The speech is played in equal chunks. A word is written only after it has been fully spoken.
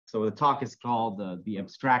So the talk is called The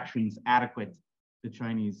Abstractions Adequate to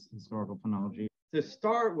Chinese Historical Phonology. To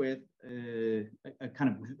start with, a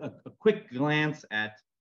quick glance at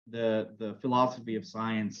the philosophy of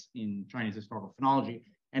science in Chinese historical phonology.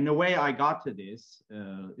 And the way I got to this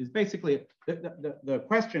is basically the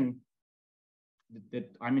question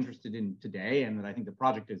that I'm interested in today, and that I think the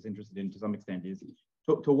project is interested in to some extent, is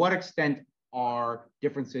to what extent are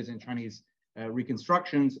differences in Chinese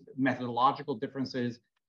reconstructions methodological differences,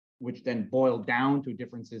 which then boil down to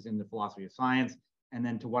differences in the philosophy of science, and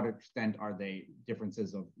then to what extent are they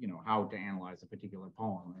differences of, you know, how to analyze a particular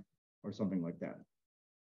poem or something like that.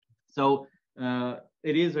 So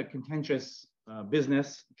it is a contentious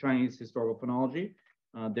business, Chinese historical phonology.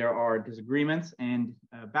 There are disagreements, and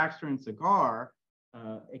Baxter and Cigar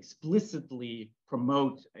explicitly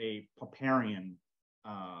promote a Popperian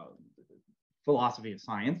philosophy of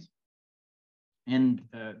science, and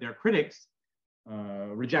their critics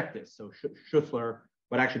reject this. So Schuessler,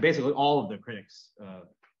 but actually basically all of the critics,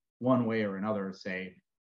 one way or another, say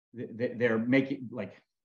they're making, like,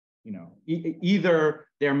 you know, either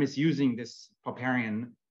they're misusing this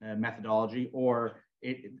Popperian methodology, or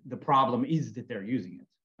the problem is that they're using it.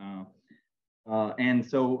 And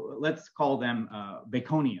so let's call them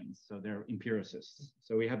Baconians. So they're empiricists.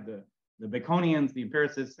 So we have the Baconians, the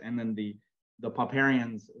empiricists, and then the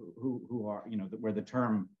Popperians, who are, you know, where the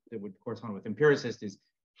term that would correspond with empiricist is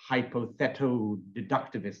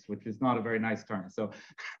hypotheto-deductivist, which is not a very nice term. So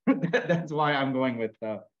that's why I'm going with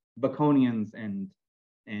Baconians and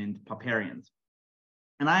Popperians.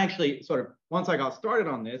 And I actually sort of, once I got started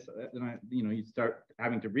on this, then you start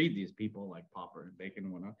having to read these people like Popper and Bacon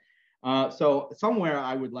and whatnot. So somewhere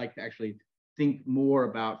I would like to actually think more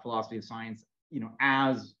about philosophy of science, you know,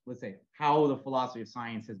 as, let's say, how the philosophy of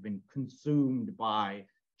science has been consumed by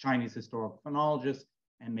Chinese historical phonologists,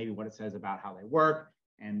 and maybe what it says about how they work,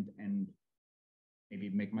 and maybe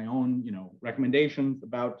make my own, you know, recommendations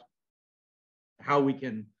about how we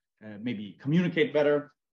can maybe communicate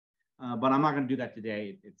better. But I'm not going to do that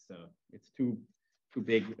today. It's too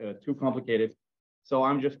big, too complicated. So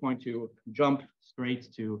I'm just going to jump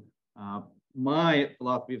straight to my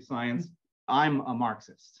philosophy of science. I'm a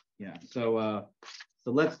Marxist. Yeah. So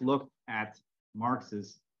let's look at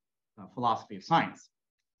Marx's philosophy of science.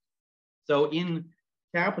 So in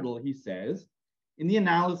Capital, he says, in the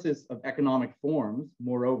analysis of economic forms,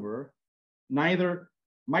 moreover, neither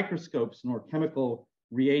microscopes nor chemical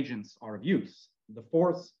reagents are of use. The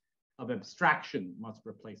force of abstraction must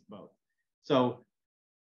replace both. So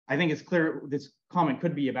I think it's clear this comment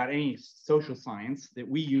could be about any social science, that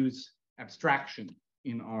we use abstraction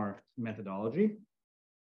in our methodology.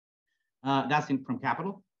 That's from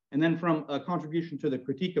Capital. And then from a contribution to the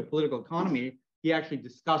critique of political economy, he actually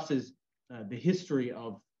discusses the history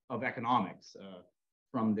of economics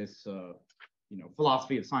from this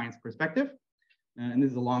philosophy of science perspective. And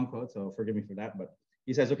this is a long quote, so forgive me for that. But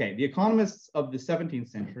he says, okay, the economists of the 17th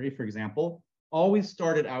century, for example, always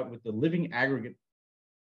started out with the living aggregate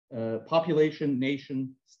population,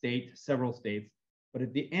 nation, state, several states. But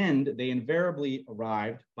at the end, they invariably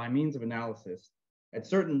arrived, by means of analysis, at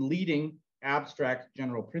certain leading abstract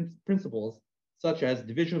general principles, such as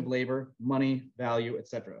division of labor, money, value,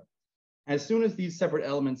 etc. As soon as these separate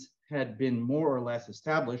elements had been more or less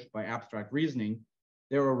established by abstract reasoning,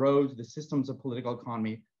 there arose the systems of political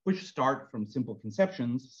economy which start from simple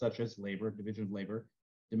conceptions such as labor, division of labor,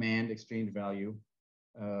 demand, exchange value,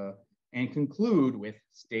 and conclude with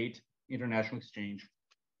state, international exchange,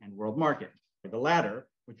 and world market. The latter,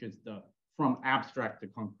 which is the from abstract to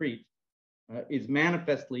concrete, is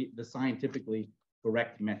manifestly the scientifically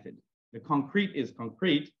correct method. The concrete is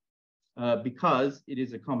concrete because it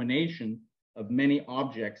is a combination of many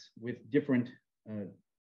objects with different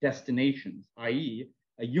destinations, i.e.,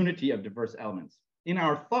 a unity of diverse elements. In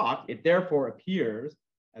our thought, it therefore appears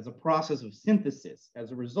as a process of synthesis,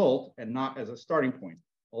 as a result, and not as a starting point,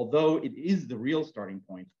 although it is the real starting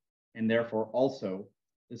point, and therefore also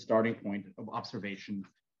the starting point of observation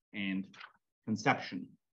and conception.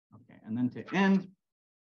 Okay, and then to end,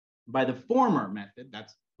 by the former method,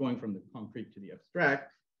 that's going from the concrete to the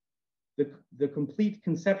abstract, the complete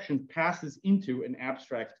conception passes into an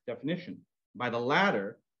abstract definition. By the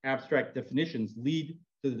latter, abstract definitions lead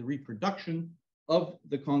to the reproduction of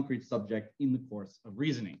the concrete subject in the course of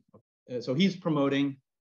reasoning. So he's promoting,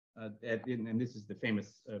 and this is the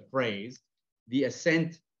famous phrase, the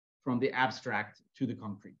ascent from the abstract to the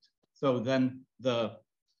concrete. So then the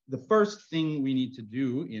first thing we need to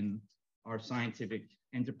do in our scientific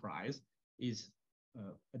enterprise is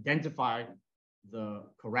identify the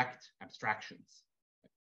correct abstractions.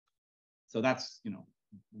 So that's,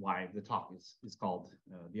 why the talk is called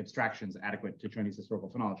The Abstractions Adequate to Chinese Historical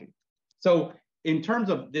Phonology. So in terms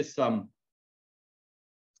of this,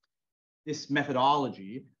 this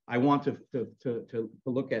methodology, I want to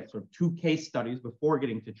look at sort of two case studies before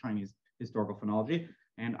getting to Chinese historical phonology.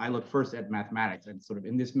 And I look first at mathematics, and sort of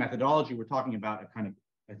in this methodology, we're talking about a kind of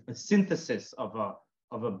a synthesis of a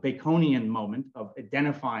Baconian moment of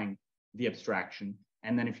identifying the abstraction,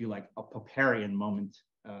 and then, if you like, a Popperian moment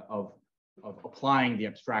of applying the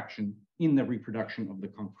abstraction in the reproduction of the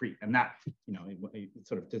concrete. And that, you know,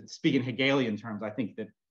 sort of to speak in Hegelian terms, I think that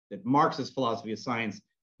Marxist philosophy of science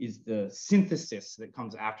is the synthesis that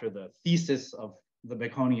comes after the thesis of the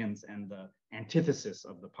Baconians and the antithesis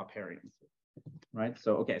of the Popperians, right?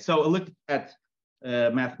 So, okay, so a look at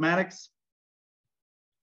mathematics.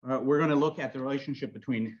 We're going to look at the relationship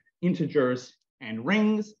between integers and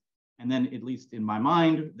rings. And then, at least in my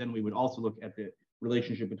mind, then we would also look at the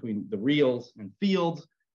relationship between the reals and fields.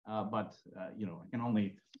 But, you know, I can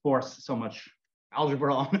only force so much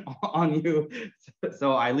algebra on you.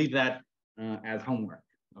 So I leave that as homework.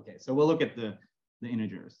 Okay, so we'll look at the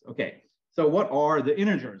integers. Okay, so what are the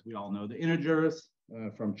integers? We all know the integers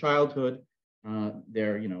from childhood.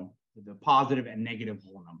 They're, you know, the positive and negative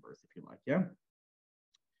whole numbers, if you like, yeah?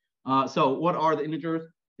 So what are the integers?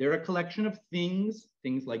 They're a collection of things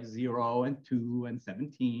like 0 and 2 and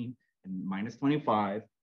 17 and minus 25.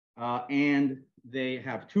 And they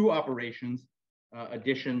have two operations,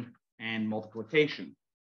 addition and multiplication.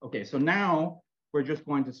 Okay, so now we're just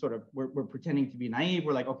going to sort of, we're pretending to be naive.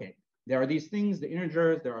 We're like, okay, there are these things, the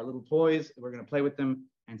integers, there are little toys. We're going to play with them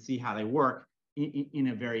and see how they work in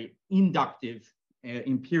a very inductive,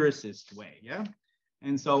 empiricist way, yeah?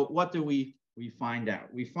 And so what do we find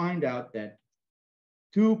out? We find out that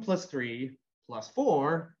 2 plus 3 plus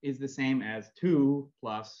 4 is the same as 2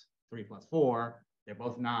 plus 3 plus 4. They're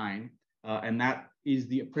both 9. And that is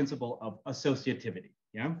the principle of associativity,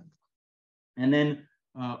 yeah? And then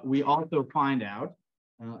we also find out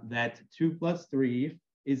that 2 plus 3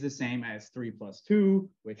 is the same as 3 plus 2,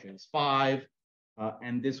 which is 5.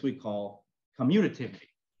 And this we call commutativity,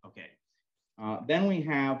 okay? Then we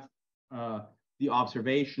have the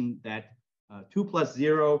observation that 2 plus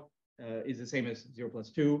 0 is the same as 0 plus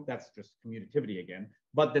 2. That's just commutativity again,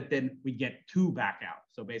 but that then we get 2 back out.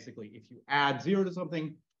 So basically, if you add 0 to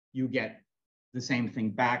something, you get the same thing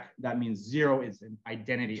back. That means 0 is an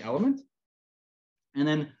identity element. And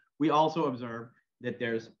then we also observe that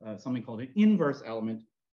there's something called an inverse element,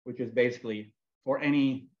 which is basically for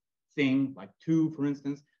any thing like 2, for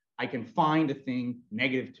instance, I can find a thing,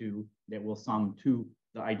 negative 2, that will sum to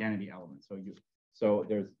the identity element. So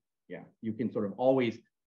there's, yeah, you can sort of always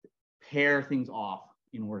pair things off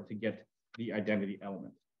in order to get the identity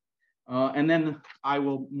element. And then I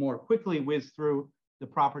will more quickly whiz through the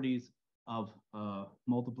properties of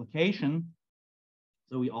multiplication.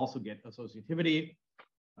 So we also get associativity,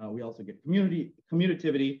 we also get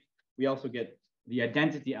commutativity, we also get the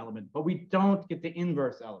identity element, but we don't get the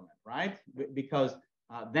inverse element, right? Because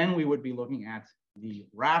then we would be looking at the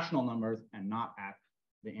rational numbers and not at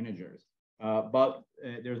the integers. But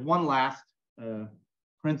there's one last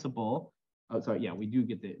principle. Oh, sorry, yeah, we do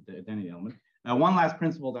get the identity element. One last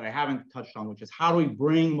principle that I haven't touched on, which is how do we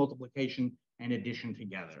bring multiplication and addition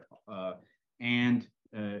together?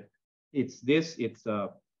 It's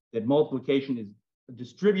that multiplication is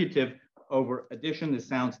distributive over addition. This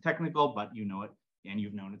sounds technical, but you know it, and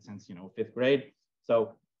you've known it since, you know, 5th grade.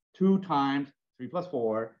 So 2 times 3 plus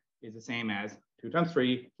 4 is the same as 2 times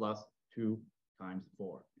 3 plus 2 times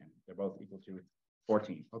 4, and they're both equal to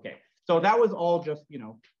 14. Okay, so that was all just, you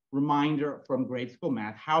know, reminder from grade school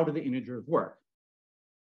math. How do the integers work?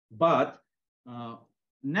 But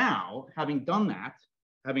now, having done that,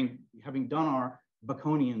 having done our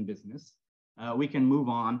Baconian business, we can move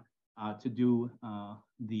on to do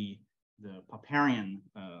the Popperian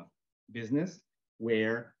business,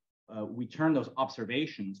 where we turn those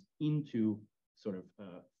observations into sort of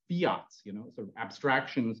fiats, you know, sort of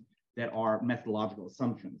abstractions that are methodological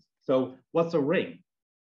assumptions. So what's a ring?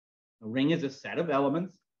 A ring is a set of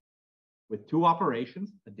elements with 2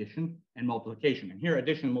 operations, addition and multiplication. And here,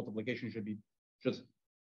 addition and multiplication should be just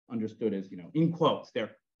understood as, you know, in quotes.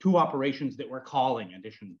 They're 2 operations that we're calling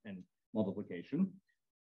addition and multiplication,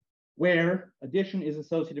 where addition is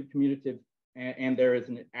associative, commutative, and there is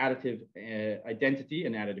an additive identity,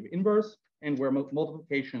 an additive inverse, and where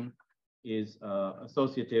multiplication is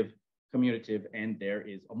associative, commutative, and there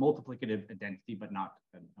is a multiplicative identity, but not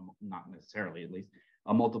necessarily, at least,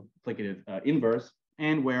 a multiplicative inverse,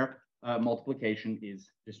 and where multiplication is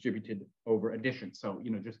distributed over addition. So,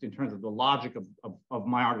 you know, just in terms of the logic of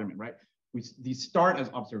my argument, right? These start as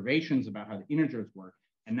observations about how the integers work,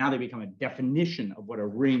 and now they become a definition of what a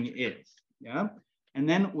ring is. Yeah, and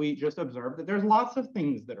then we just observe that there's lots of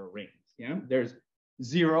things that are rings. Yeah, there's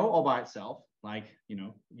 0 all by itself, like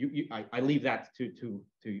I leave that to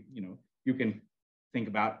you can think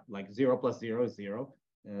about like 0 plus 0 is 0.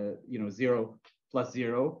 0 plus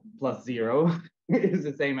 0 plus 0 is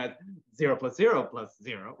the same as 0 plus 0 plus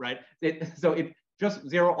 0, right? So it just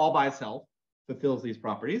 0 all by itself fulfills these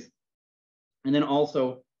properties. And then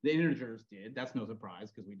also the integers did. That's no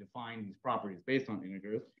surprise because we define these properties based on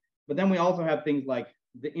integers. But then we also have things like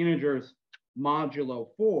the integers modulo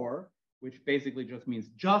 4, which basically just means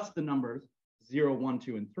just the numbers 0, 1,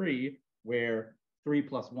 2, and 3, where 3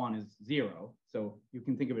 plus 1 is 0. So you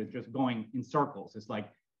can think of it as just going in circles. It's like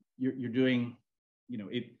you're doing,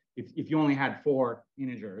 if you only had 4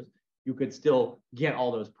 integers, you could still get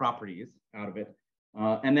all those properties out of it.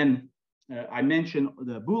 And then I mentioned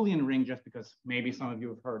the Boolean ring just because maybe some of you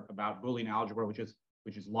have heard about Boolean algebra, which is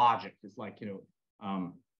logic. It's like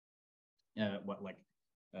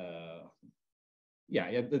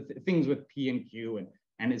things with P and Q,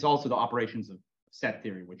 and it's also the operations of set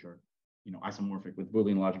theory, which are isomorphic with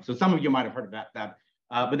Boolean logic. So some of you might have heard of that.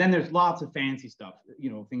 But then there's lots of fancy stuff,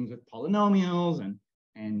 things with polynomials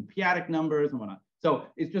and p-adic numbers and whatnot. So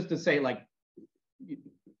it's just to say, like,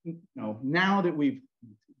 now that we've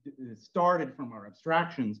started from our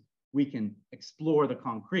abstractions, we can explore the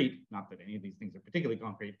concrete. Not that any of these things are particularly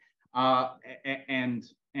concrete, and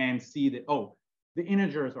see that the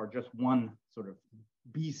integers are just one sort of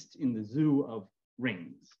beast in the zoo of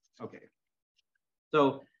rings. Okay,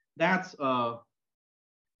 so that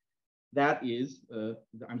is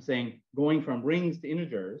I'm saying going from rings to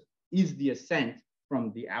integers is the ascent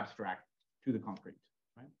from the abstract to the concrete,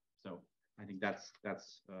 right? So I think that's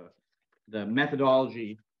the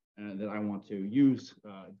methodology that I want to use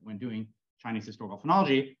when doing Chinese historical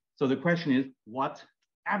phonology. So the question is, what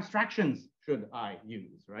abstractions should I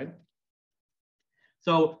use, right?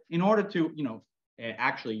 So in order to,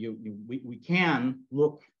 actually, we can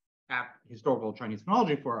look at historical Chinese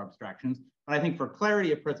phonology for abstractions, but I think for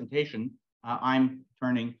clarity of presentation, I'm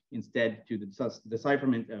turning instead to the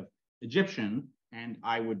decipherment of Egyptian, and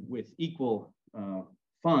I would, with equal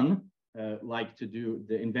fun, like to do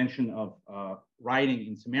the invention of writing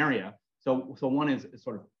in Sumeria. So one is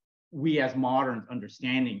sort of we as moderns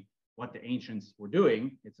understanding what the ancients were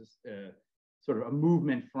doing. It's a sort of a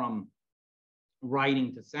movement from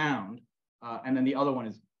writing to sound, and then the other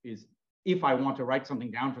one is if I want to write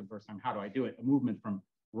something down for the first time, how do I do it? A movement from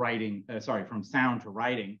from sound to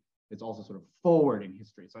writing. It's also sort of forward in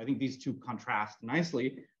history. So I think these two contrast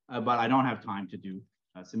nicely, but I don't have time to do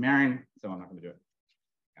Sumerian, so I'm not going to do it.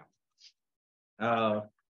 Yeah.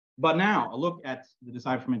 But now a look at the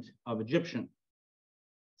decipherment of Egyptian.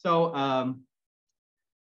 So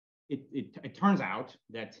it turns out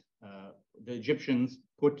that the Egyptians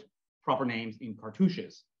put proper names in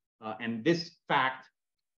cartouches, and this fact,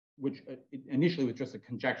 which initially was just a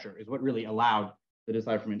conjecture, is what really allowed the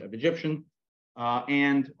decipherment of Egyptian.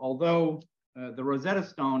 And although the Rosetta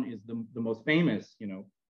Stone is the most famous,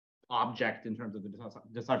 object in terms of the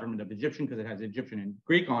decipherment of Egyptian because it has Egyptian and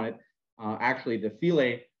Greek on it, actually the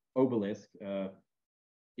Philae obelisk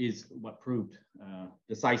is what proved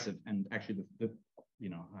decisive. And actually, I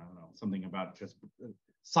don't know, something about just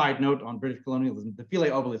side note on British colonialism, the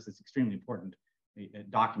Philae obelisk is extremely important. A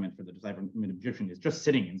document for the decipherment of Egyptian is just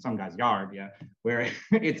sitting in some guy's yard, where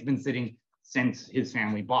it's been sitting since his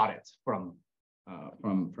family bought it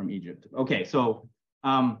from Egypt. Okay, so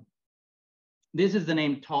this is the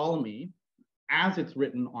name Ptolemy as it's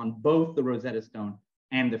written on both the Rosetta Stone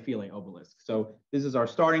and the Philae obelisk. So this is our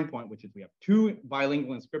starting point, which is we have two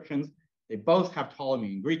bilingual inscriptions. They both have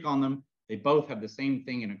Ptolemy in Greek on them. They both have the same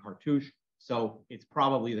thing in a cartouche. So it's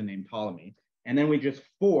probably the name Ptolemy. And then we just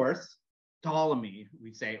force Ptolemy.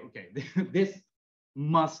 We say, okay, this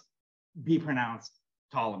must be pronounced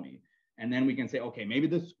Ptolemy. And then we can say, okay, maybe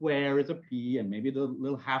the square is a P and maybe the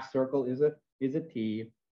little half circle is a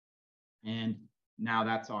T. And now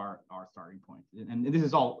that's our starting point. And this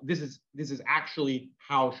is actually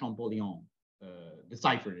how Champollion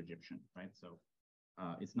deciphered Egyptian, right? So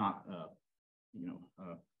it's not a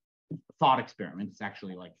thought experiment. It's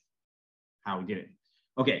actually like how we did it.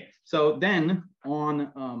 Okay, so then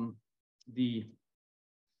on the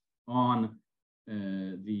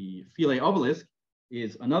Philae obelisk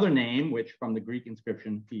is another name, which from the Greek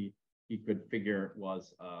inscription he could figure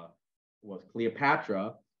was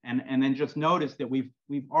Cleopatra, and then just notice that we've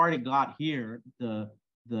already got here the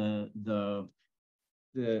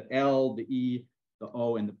L, the E, the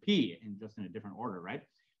O, and the P in just in a different order, right?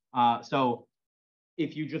 So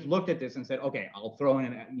if you just looked at this and said, okay, I'll throw in,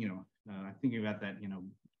 I'm thinking about that,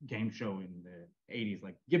 game show in the 80s,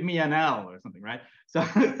 like give me an L or something, right?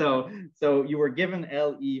 So you were given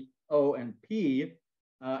L, E, O, and P,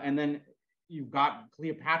 and then you've got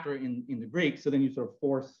Cleopatra in the Greek. So then you sort of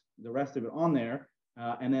force the rest of it on there,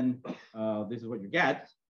 and then this is what you get.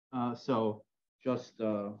 So just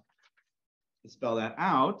to spell that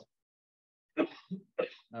out.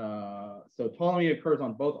 So Ptolemy occurs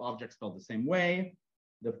on both objects spelled the same way.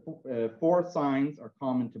 The 4 signs are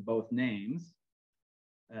common to both names,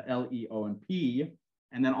 L, E, O, and P.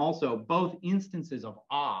 And then also both instances of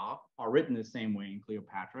ah are written the same way in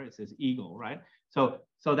Cleopatra. It says eagle, right? So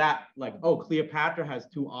that like, oh, Cleopatra has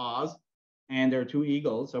 2 ahs and there are 2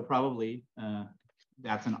 eagles. So probably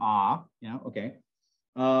that's an ah, okay.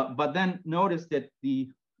 But then notice that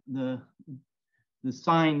the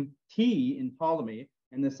sign T in Ptolemy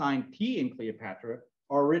and the sign P in Cleopatra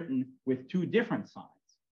are written with 2 different signs.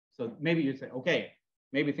 So maybe you say, okay,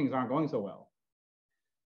 maybe things aren't going so well.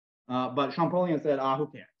 But Champollion said,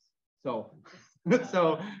 who cares? So,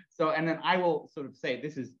 and then I will sort of say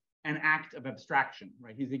this is an act of abstraction,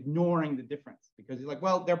 right? He's ignoring the difference because he's like,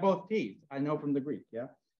 well, they're both T's. I know from the Greek, yeah.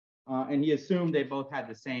 And he assumed they both had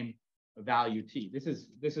the same value T. This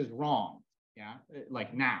is wrong, yeah.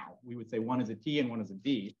 Like now we would say one is a T and one is a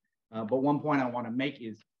D. But one point I want to make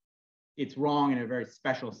is it's wrong in a very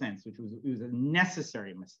special sense, which was it was a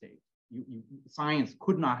necessary mistake. Science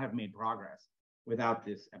could not have made progress without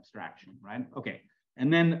this abstraction, right? Okay,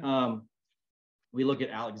 and then we look at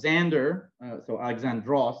Alexander. So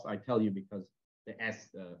Alexandros, I tell you because the S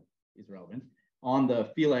is relevant, on the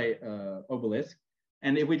Philae obelisk.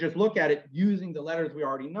 And if we just look at it using the letters we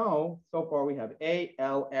already know, so far we have A,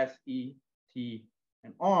 L, S, E, T,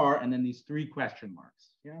 and R, and then these 3 question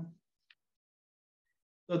marks, yeah?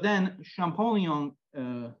 So then Champollion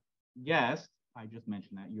guessed, I just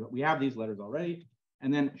mentioned that, we have these letters already,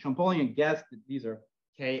 and then Champollion guessed that these are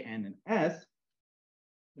K, N, and S,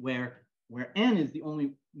 where N is the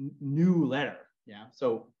only new letter, yeah?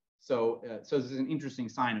 So this is an interesting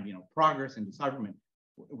sign of, progress in decipherment.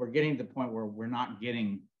 We're getting to the point where we're not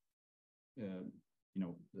getting,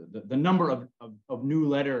 the number of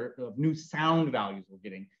new sound values we're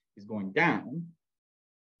getting is going down.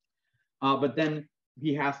 But then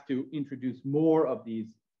he has to introduce more of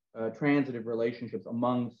these transitive relationships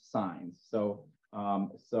among signs. So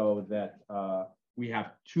that we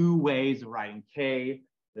have 2 ways of writing K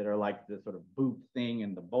that are like the sort of boot thing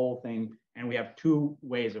and the bowl thing, and we have 2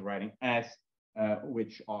 ways of writing S,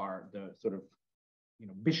 which are the sort of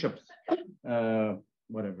bishop's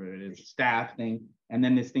whatever it is, staff thing, and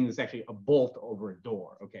then this thing is actually a bolt over a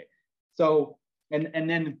door. Okay, so and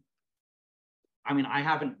then I mean, I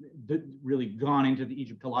haven't really gone into the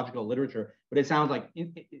Egyptological literature, but it sounds like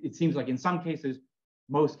it seems like in some cases,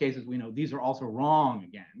 most cases, we know these are also wrong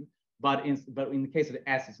again. But in the case of the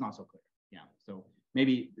S, it's not so clear. Yeah. So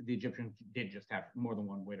maybe the Egyptians did just have more than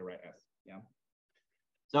one way to write S. Yeah.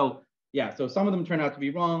 So yeah. So some of them turn out to be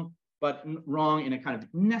wrong, but wrong in a kind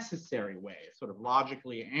of necessary way, sort of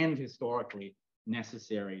logically and historically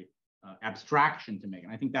necessary abstraction to make.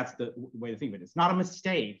 And I think that's the way to think of it. It's not a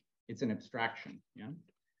mistake. It's an abstraction, yeah?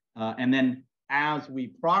 And then as we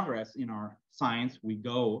progress in our science, we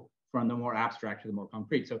go from the more abstract to the more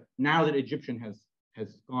concrete. So now that Egyptian has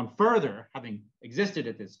gone further, having existed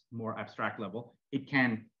at this more abstract level, it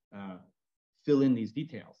can fill in these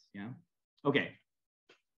details, yeah? Okay,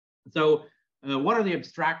 so what are the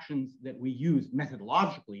abstractions that we use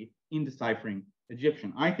methodologically in deciphering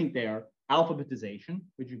Egyptian? I think they are alphabetization,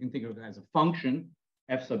 which you can think of as a function,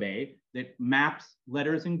 F sub A, that maps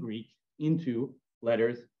letters in Greek into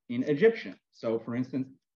letters in Egyptian. So for instance,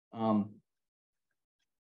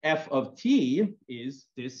 F of T is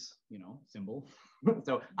this, symbol.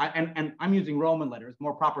 So I'm using Roman letters.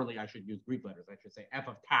 More properly, I should use Greek letters. I should say F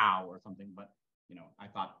of tau or something, but I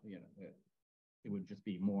thought it would just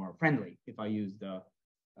be more friendly if I used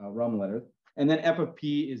Roman letters. And then F of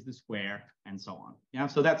P is the square and so on. Yeah,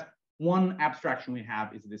 so that's one abstraction we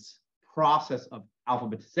have, is this process of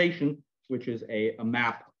alphabetization, which is a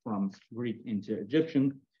map from Greek into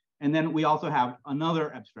Egyptian. And then we also have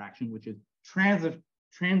another abstraction, which is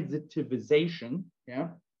transitivization, yeah,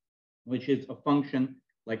 which is a function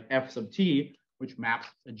like F sub T, which maps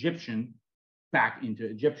Egyptian back into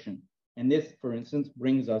Egyptian. And this, for instance,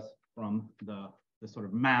 brings us from the sort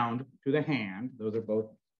of mound to the hand. Those are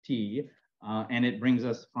both T. And it brings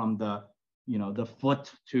us from the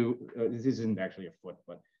foot to, this isn't actually a foot,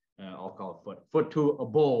 but I'll call it foot. Foot to a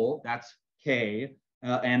bowl, that's K,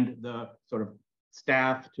 and the sort of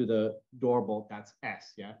staff to the door bolt, that's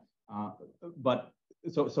S, yeah? But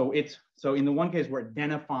so in the one case we're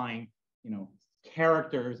identifying,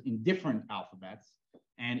 characters in different alphabets,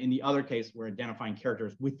 and in the other case we're identifying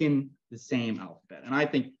characters within the same alphabet. And I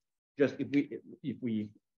think just if we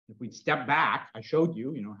step back, I showed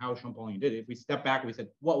you, how Champollion did it. If we step back, we said,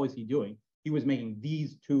 what was he doing? He was making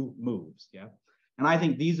these two moves, yeah. And I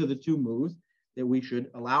think these are the two moves that we should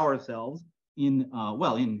allow ourselves in,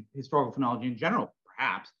 in historical phonology in general,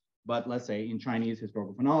 perhaps, but let's say in Chinese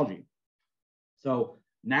historical phonology. So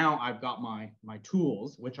now I've got my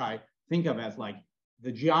tools, which I think of as like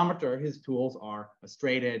the geometer. His tools are a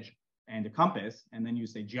straight edge and a compass. And then you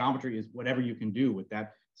say geometry is whatever you can do with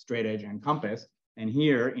that straight edge and compass. And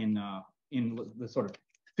here in the sort of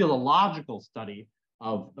philological study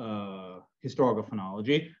of historical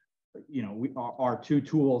phonology, our two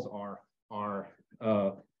tools are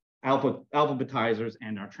alphabetizers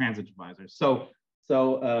and our transitivizers. So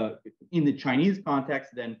in the Chinese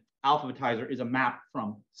context, then alphabetizer is a map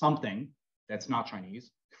from something that's not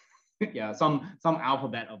Chinese, yeah, some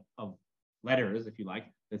alphabet of letters, if you like,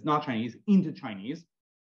 that's not Chinese into Chinese,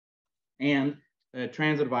 and a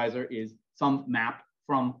transitivizer is some map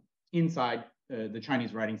from inside the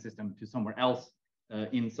Chinese writing system to somewhere else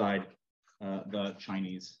inside the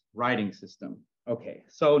Chinese writing system. Okay,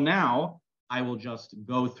 so now I will just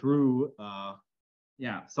go through,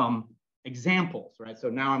 some examples, right? So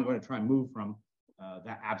now I'm going to try and move from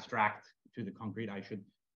that abstract to the concrete. I should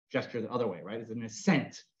gesture the other way, right? It's an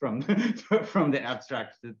ascent from from the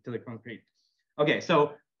abstract to the concrete. Okay,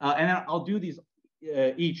 so and then I'll do these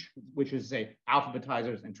each, which is say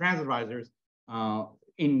alphabetizers and transitivizers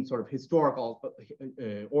in sort of historical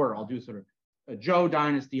order. I'll do sort of a Zhou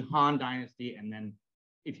dynasty, Han dynasty, and then,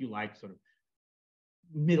 if you like, sort of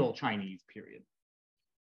middle Chinese period.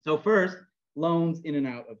 So first, loans in and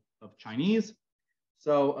out of Chinese.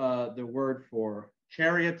 So the word for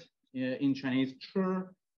chariot in Chinese,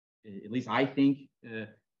 chur, at least I think,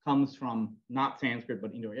 comes from not Sanskrit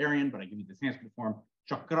but Indo-Aryan, but I give you the Sanskrit form,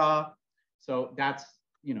 chakra. So that's,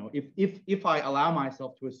 if I allow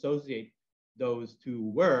myself to associate those two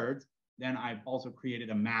words, then I've also created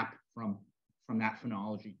a map from that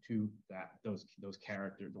phonology to those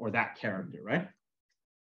characters, or that character, right?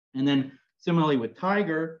 And then similarly with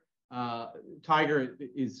tiger, tiger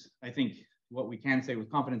is, I think, what we can say with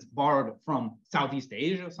confidence, borrowed from Southeast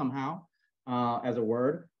Asia somehow as a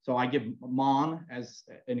word. So I give mon as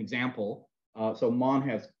an example. So mon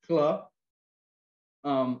has kla,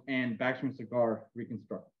 and Baxter Cigar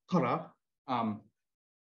reconstruct kara.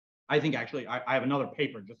 I think actually I have another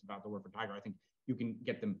paper just about the word for tiger. I think you can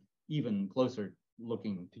get them even closer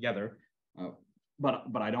looking together.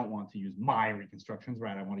 But I don't want to use my reconstructions,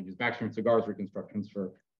 right? I want to use Baxter and Cigar's reconstructions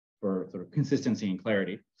for sort of consistency and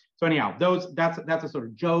clarity. So anyhow, that's a sort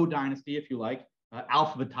of Zhou dynasty, if you like,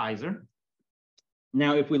 alphabetizer.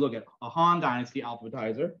 Now, if we look at a Han dynasty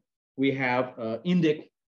alphabetizer, we have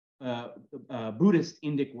Indic, Buddhist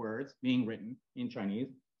Indic words being written in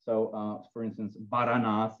Chinese. So for instance,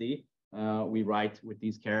 Varanasi, we write with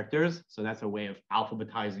these characters. So that's a way of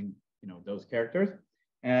alphabetizing, those characters.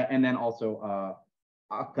 And then also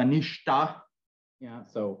Akanishta, yeah.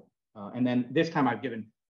 So and then this time I've given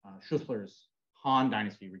Schussler's Han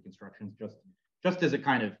dynasty reconstructions just as a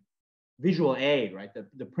kind of visual aid, right?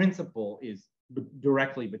 The principle is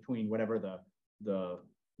directly between whatever the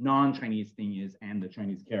non-Chinese thing is and the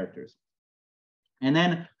Chinese characters. And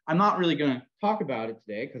then I'm not really going to talk about it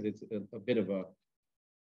today because it's a bit of a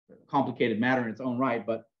complicated matter in its own right,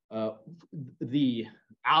 but the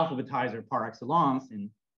alphabetizer par excellence in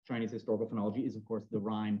Chinese historical phonology is, of course, the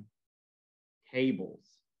rhyme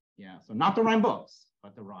tables. Yeah, so not the rhyme books,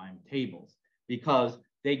 but the rhyme tables, because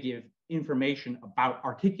they give information about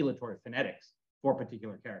articulatory phonetics for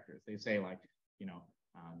particular characters. They say, like,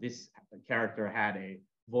 this character had a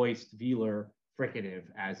voiced velar fricative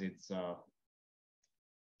as its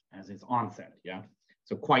onset. Yeah,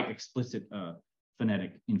 so quite explicit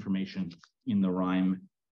phonetic information in the rhyme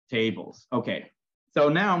tables. Okay, so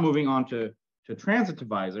now moving on to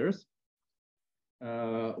transitivizers,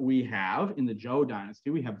 we have in the Zhou dynasty,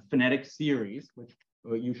 we have phonetic series, which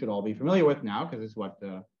you should all be familiar with now because it's what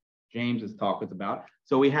James's talk was about.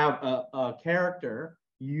 So we have a character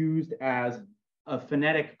used as a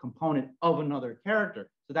phonetic component of another character.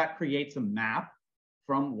 So that creates a map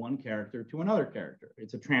from one character to another character.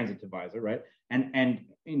 It's a transitivizer, right? And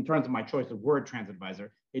in terms of my choice of word transitivizer,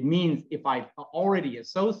 it means if I've already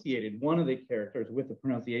associated one of the characters with a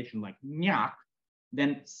pronunciation like nyak,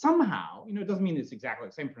 then somehow, it doesn't mean it's exactly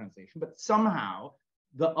the same pronunciation, but somehow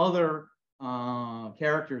the other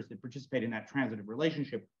characters that participate in that transitive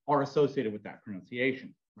relationship are associated with that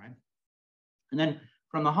pronunciation, right? And then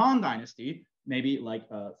from the Han dynasty, maybe like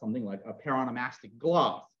something like a paronomastic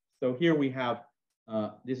gloss. So here we have,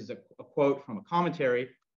 this is a quote from a commentary,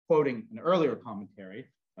 quoting an earlier commentary,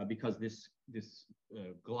 because this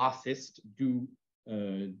glossist Du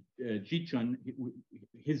Jichun,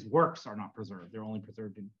 his works are not preserved; they're only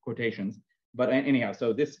preserved in quotations. But anyhow,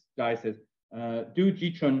 so this guy says Du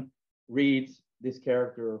Jichun reads this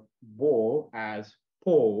character Bo as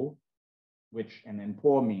Po, which, and then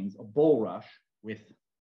Po means a bulrush with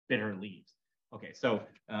bitter leaves. Okay, so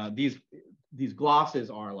these glosses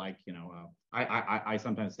are like, you know, I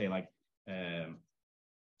sometimes say like,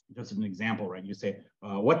 just as an example, right? You say,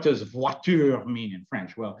 what does voiture mean in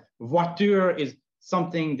French? Well, voiture is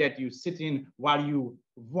something that you sit in while you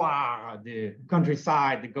voir the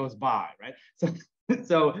countryside that goes by, right?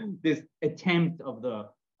 So this attempt of the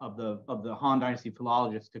Han Dynasty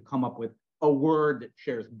philologists to come up with a word that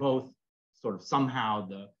shares both sort of somehow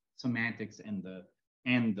the semantics and the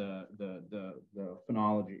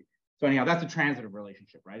phonology. So anyhow, that's a transitive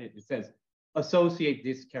relationship, right? It says associate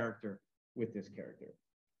this character with this character.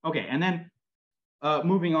 Okay, and then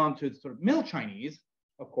moving on to sort of Middle Chinese,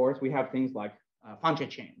 of course, we have things like fanche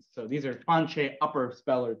chains. So these are fanche upper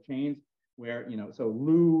speller chains where, you know, so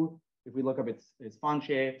Lu, if we look up its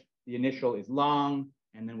fanche, the initial is long,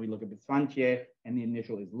 and then we look up its fanche, and the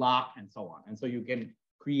initial is lock, and so on. And so you can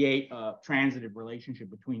create a transitive relationship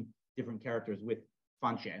between different characters with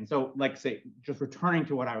fanche. And so, like, say, just returning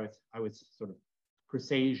to what I was sort of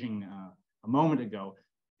presaging a moment ago,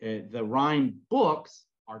 the rhyme books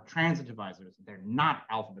are transitivizers. They're not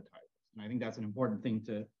alphabetizers. And I think that's an important thing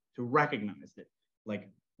to recognize, that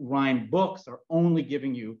like rhyme books are only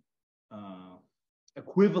giving you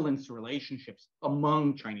equivalence relationships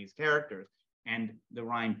among Chinese characters. And the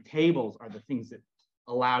rhyme tables are the things that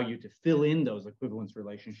allow you to fill in those equivalence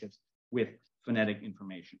relationships with phonetic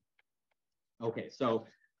information. Okay, so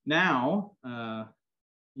now,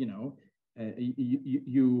 you know,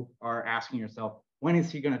 you are asking yourself, when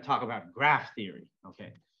is he going to talk about graph theory?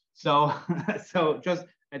 Okay, so so just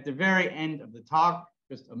at the very end of the talk,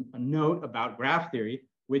 just a note about graph theory,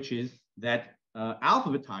 which is that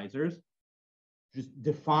alphabetizers just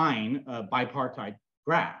define a bipartite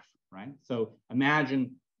graph, right? So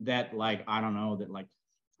imagine that, like, I don't know, that like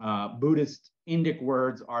Buddhist Indic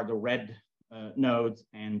words are the red nodes,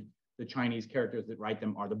 and the Chinese characters that write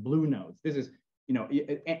them are the blue nodes. This is, you know,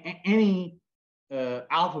 any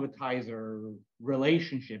alphabetizer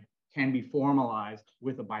relationship can be formalized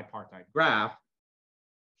with a bipartite graph.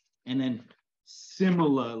 And then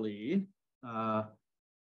similarly,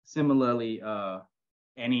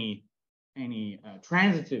 any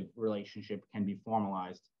transitive relationship can be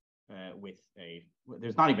formalized with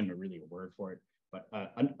there's not even really a word for it, but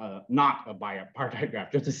not a bipartite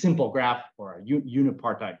graph, just a simple graph or a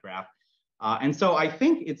unipartite graph. And so I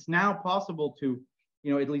think it's now possible to,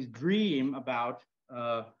 you know, at least dream about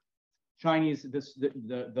Chinese,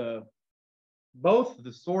 both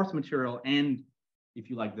the source material and, if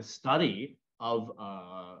you like, the study of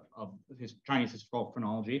Chinese historical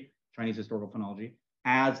phonology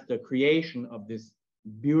as the creation of this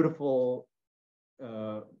beautiful,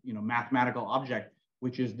 you know, mathematical object,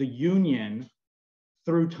 which is the union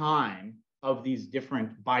through time of these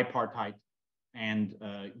different bipartite and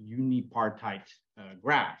unipartite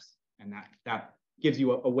graphs. And that gives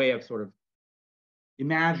you a way of sort of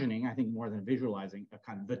imagining, I think more than visualizing, a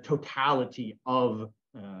kind of the totality of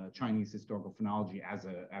Chinese historical phonology as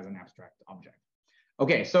an abstract object.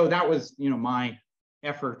 Okay, so that was, you know, my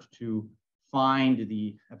effort to find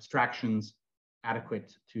the abstractions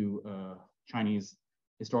adequate to Chinese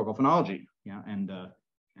historical phonology. Yeah, and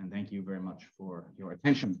thank you very much for your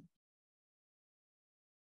attention.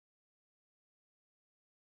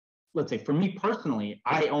 Let's say for me personally,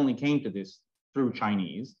 I only came to this through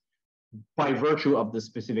Chinese by virtue of the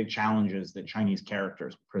specific challenges that Chinese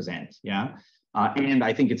characters present. Yeah, and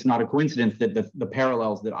I think it's not a coincidence that the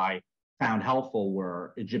parallels that I found helpful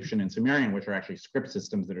were Egyptian and Sumerian, which are actually script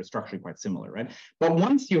systems that are structurally quite similar, right? But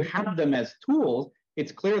once you have them as tools,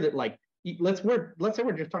 it's clear that, like, let's say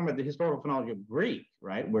we're just talking about the historical phonology of Greek,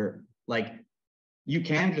 right? Where, like, you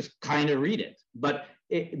can just kind of read it, but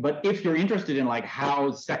if you're interested in, like,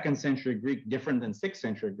 how 2nd century Greek different than 6th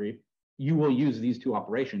century Greek, you will use these two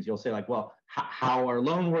operations. You'll say, like, well, how are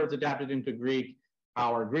loan words adapted into Greek?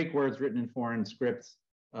 How are Greek words written in foreign scripts?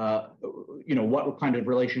 You know, what kind of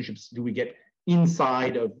relationships do we get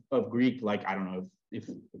inside of Greek? Like, I don't know if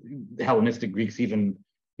the Hellenistic Greeks even,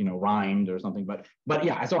 you know, rhymed or something, but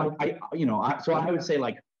yeah. So I would say,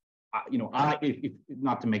 like, you know, if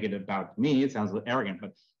not to make it about me, it sounds arrogant,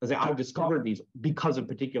 but I say I've discovered these because of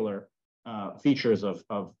particular features of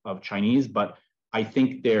Chinese, but I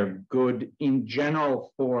think they're good in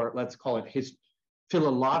general for, let's call it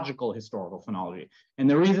philological historical phonology. And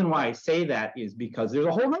the reason why I say that is because there's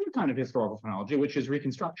a whole other kind of historical phonology, which is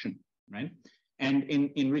reconstruction, right? And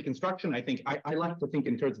in reconstruction, I think I like to think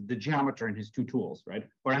in terms of the geometer and his two tools, right?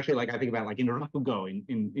 Or actually, like I think about like in rakugo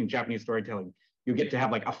in Japanese storytelling, you get to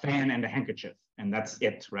have like a fan and a handkerchief, and that's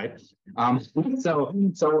it, right? So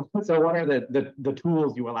what are the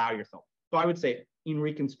tools you allow yourself? So I would say in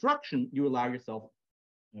reconstruction, you allow yourself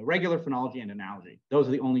regular phonology and analogy. Those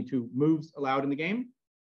are the only two moves allowed in the game.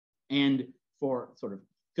 And for sort of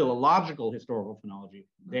philological historical phonology,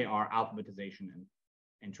 they are alphabetization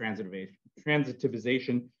and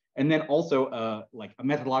transitivization. And then also like a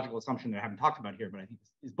methodological assumption that I haven't talked about here, but I think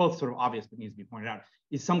is both sort of obvious but needs to be pointed out,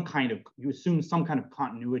 is some kind of, you assume some kind of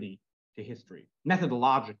continuity to history,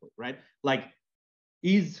 methodologically, right? Like,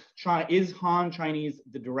 is Han Chinese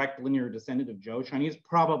the direct linear descendant of Zhou Chinese?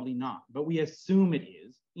 Probably not, but we assume it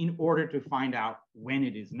is in order to find out when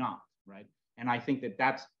it is not, right? And I think that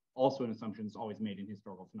that's also an assumption that's always made in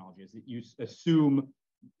historical phonology, is that you assume,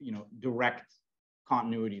 direct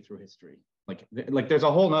continuity through history. Like there's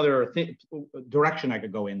a whole nother direction I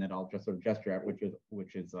could go in that I'll just sort of gesture at,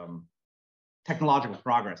 which is technological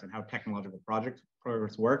progress and how technological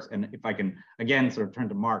progress works. And if I can again sort of turn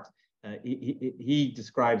to Marx, he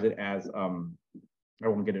describes it as I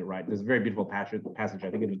won't get it right. There's a very beautiful passage I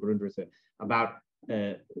think in Grundrisse about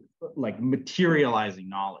like materializing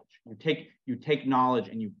knowledge. You take knowledge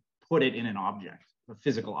and you put it in an object, a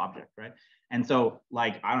physical object, right? And so,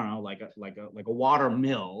 like, I don't know, like a water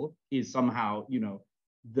mill is somehow,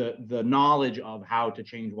 the knowledge of how to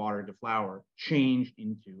change water to flour changed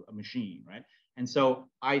into a machine, right? And so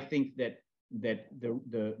I think that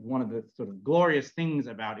the one of the sort of glorious things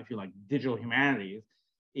about, if you like, digital humanities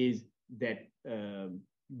is that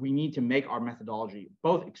we need to make our methodology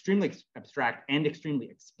both extremely abstract and extremely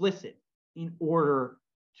explicit in order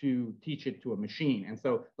to teach it to a machine. And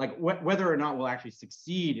so, like, whether or not we'll actually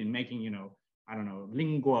succeed in making, I don't know,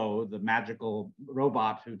 Linguo, the magical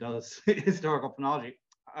robot who does historical phonology,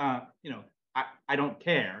 I don't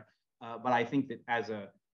care. But I think that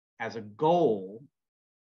as a goal,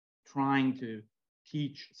 trying to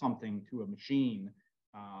teach something to a machine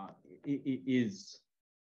is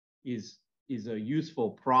a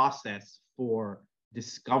useful process for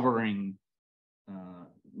discovering,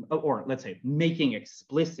 or let's say making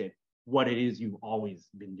explicit what it is you've always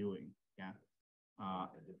been doing. Yeah. A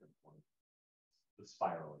different point. The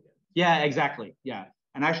spiral again. Yeah, exactly. Yeah.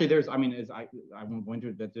 And actually there's, I won't go into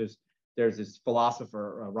it, but there's this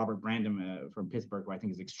philosopher, Robert Brandom from Pittsburgh, who I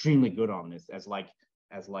think is extremely good on this, as to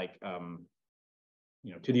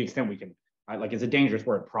the extent we can, like, it's a dangerous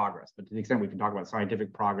word, progress, but to the extent we can talk about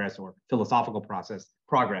scientific progress or philosophical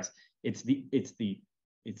progress, it's the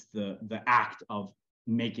act of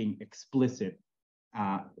making explicit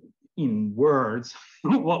in words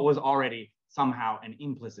what was already somehow an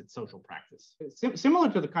implicit social practice. Similar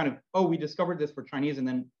to the kind of, oh, we discovered this for Chinese and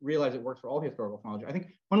then realized it works for all historical phonology. I think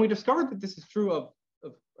when we discovered that this is true of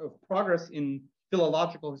progress in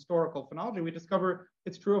philological historical phonology, we discover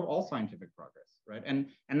it's true of all scientific progress, right? And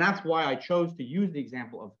that's why I chose to use the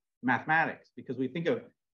example of mathematics, because we think of,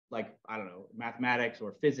 like, I don't know, mathematics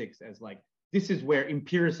or physics as like, this is where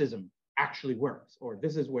empiricism actually works, or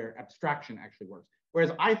this is where abstraction actually works.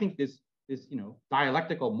 Whereas I think this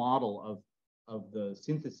dialectical model of the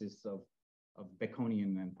synthesis of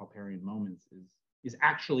Baconian and Popperian moments is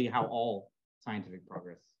actually how all scientific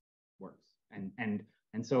progress works.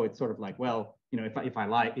 And so it's sort of like, well,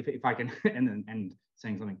 if I can and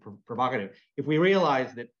saying something provocative, if we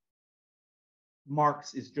realize that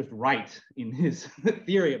Marx is just right in his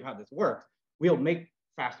theory of how this works, we'll make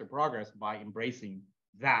faster progress by embracing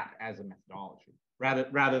that as a methodology,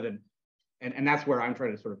 rather than, and that's where I'm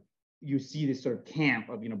trying to sort of, you see this sort of camp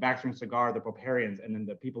of, Baxter and Cigar, the Popperians, and then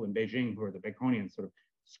the people in Beijing who are the Baconians sort of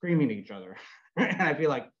screaming at each other. And I feel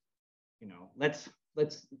like, let's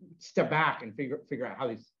step back and figure out how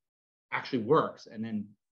this actually works, and then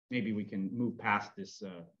maybe we can move past this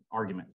argument.